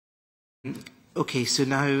Okay, so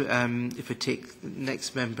now if we take the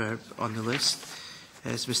next member on the list,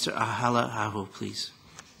 is Mr. Halla-aho, please.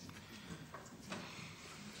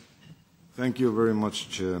 Thank you very much,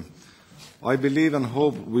 Chair. I believe and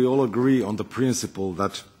hope we all agree on the principle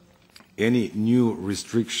that any new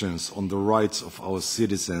restrictions on the rights of our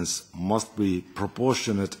citizens must be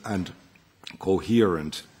proportionate and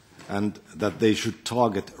coherent, and that they should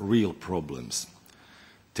target real problems.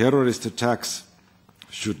 Terrorist attacks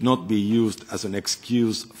should not be used as an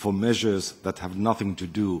excuse for measures that have nothing to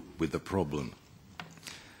do with the problem.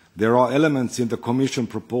 There are elements in the Commission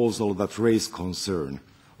proposal that raise concern.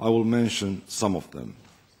 I will mention some of them.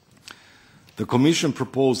 The Commission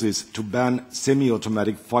proposes to ban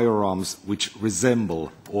semi-automatic firearms which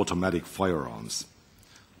resemble automatic firearms.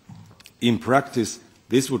 In practice,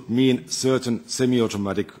 this would mean certain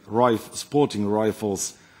semi-automatic sporting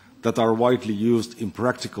rifles that are widely used in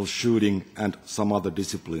practical shooting and some other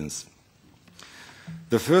disciplines.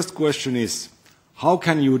 The first question is, how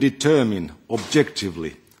can you determine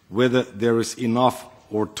objectively whether there is enough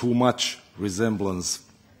or too much resemblance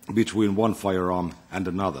between one firearm and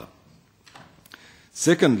another?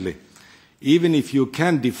 Secondly, even if you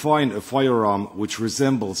can define a firearm which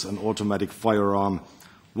resembles an automatic firearm,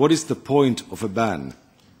 what is the point of a ban?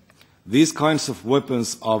 These kinds of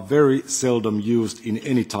weapons are very seldom used in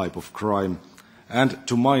any type of crime, and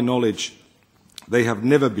to my knowledge, they have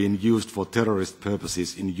never been used for terrorist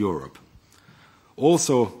purposes in Europe.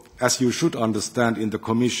 Also, as you should understand in the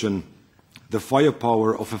Commission, the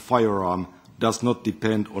firepower of a firearm does not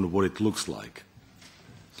depend on what it looks like.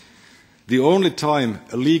 The only time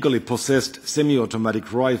a legally possessed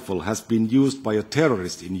semi-automatic rifle has been used by a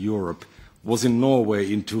terrorist in Europe was in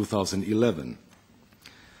Norway in 2011.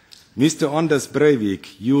 Mr. Anders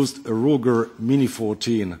Breivik used a Ruger Mini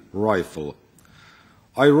 14 rifle.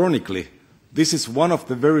 Ironically, this is one of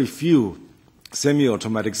the very few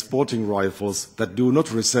semi-automatic sporting rifles that do not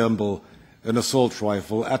resemble an assault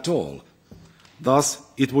rifle at all. Thus,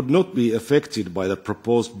 it would not be affected by the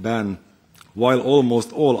proposed ban, while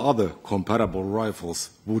almost all other comparable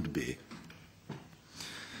rifles would be.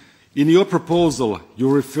 In your proposal, you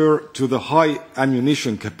refer to the high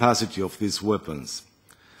ammunition capacity of these weapons.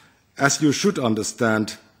 As you should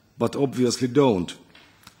understand, but obviously don't,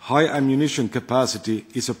 high ammunition capacity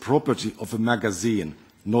is a property of a magazine,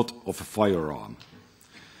 not of a firearm.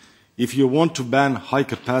 If you want to ban high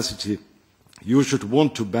capacity, you should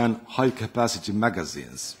want to ban high capacity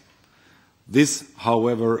magazines. This,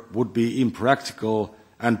 however, would be impractical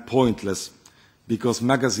and pointless because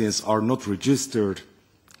magazines are not registered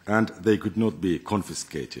and they could not be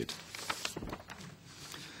confiscated.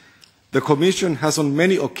 The Commission has on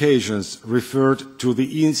many occasions referred to the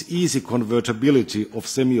easy convertibility of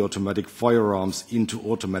semi-automatic firearms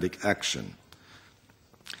into automatic action.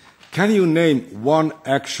 Can you name one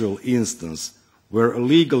actual instance where a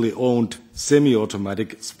legally owned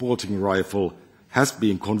semi-automatic sporting rifle has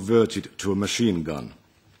been converted to a machine gun?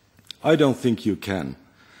 I don't think you can.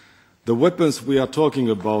 The weapons we are talking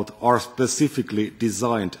about are specifically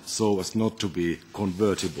designed so as not to be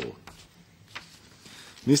convertible.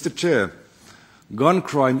 Mr. Chair, gun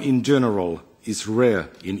crime in general is rare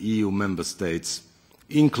in EU member states,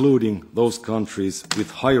 including those countries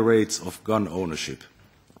with high rates of gun ownership,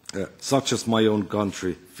 such as my own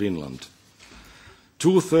country, Finland.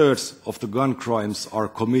 2/3 of the gun crimes are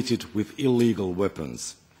committed with illegal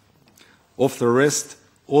weapons. Of the rest,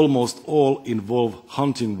 almost all involve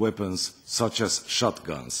hunting weapons such as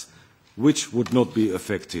shotguns, which would not be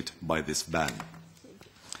affected by this ban.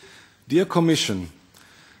 Dear Commission,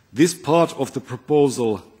 this part of the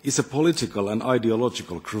proposal is a political and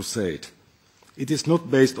ideological crusade. It is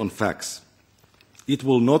not based on facts. It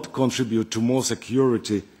will not contribute to more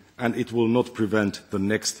security and it will not prevent the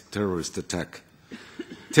next terrorist attack.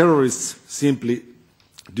 Terrorists simply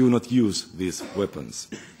do not use these weapons.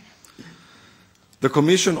 The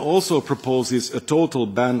Commission also proposes a total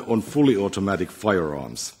ban on fully automatic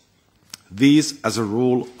firearms. These, as a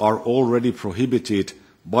rule, are already prohibited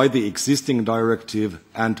by the existing directive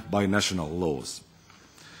and by national laws.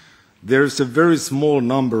 There is a very small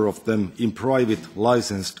number of them in private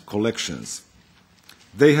licensed collections.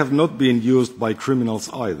 They have not been used by criminals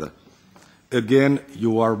either. Again,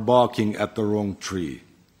 you are barking at the wrong tree.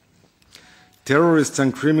 Terrorists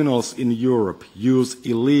and criminals in Europe use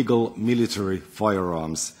illegal military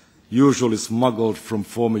firearms, usually smuggled from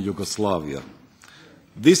former Yugoslavia.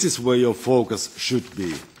 This is where your focus should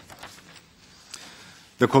be.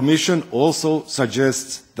 The Commission also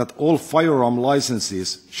suggests that all firearm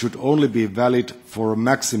licenses should only be valid for a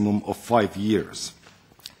maximum of 5 years.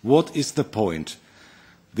 What is the point?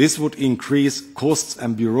 This would increase costs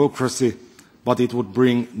and bureaucracy, but it would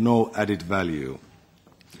bring no added value.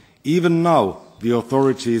 Even now, the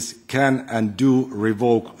authorities can and do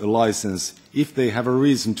revoke a license if they have a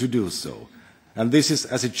reason to do so, and this is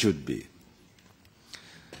as it should be.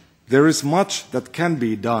 There is much that can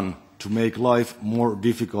be done to make life more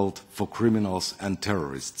difficult for criminals and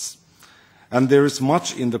terrorists, and there is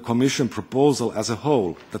much in the Commission proposal as a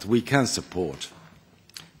whole that we can support.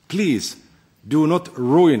 Please do not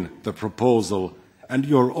ruin the proposal and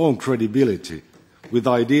your own credibility with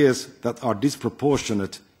ideas that are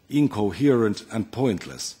disproportionate, incoherent and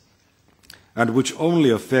pointless, and which only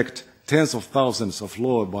affect tens of thousands of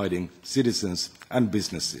law-abiding citizens and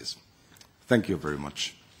businesses. Thank you very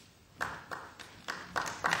much.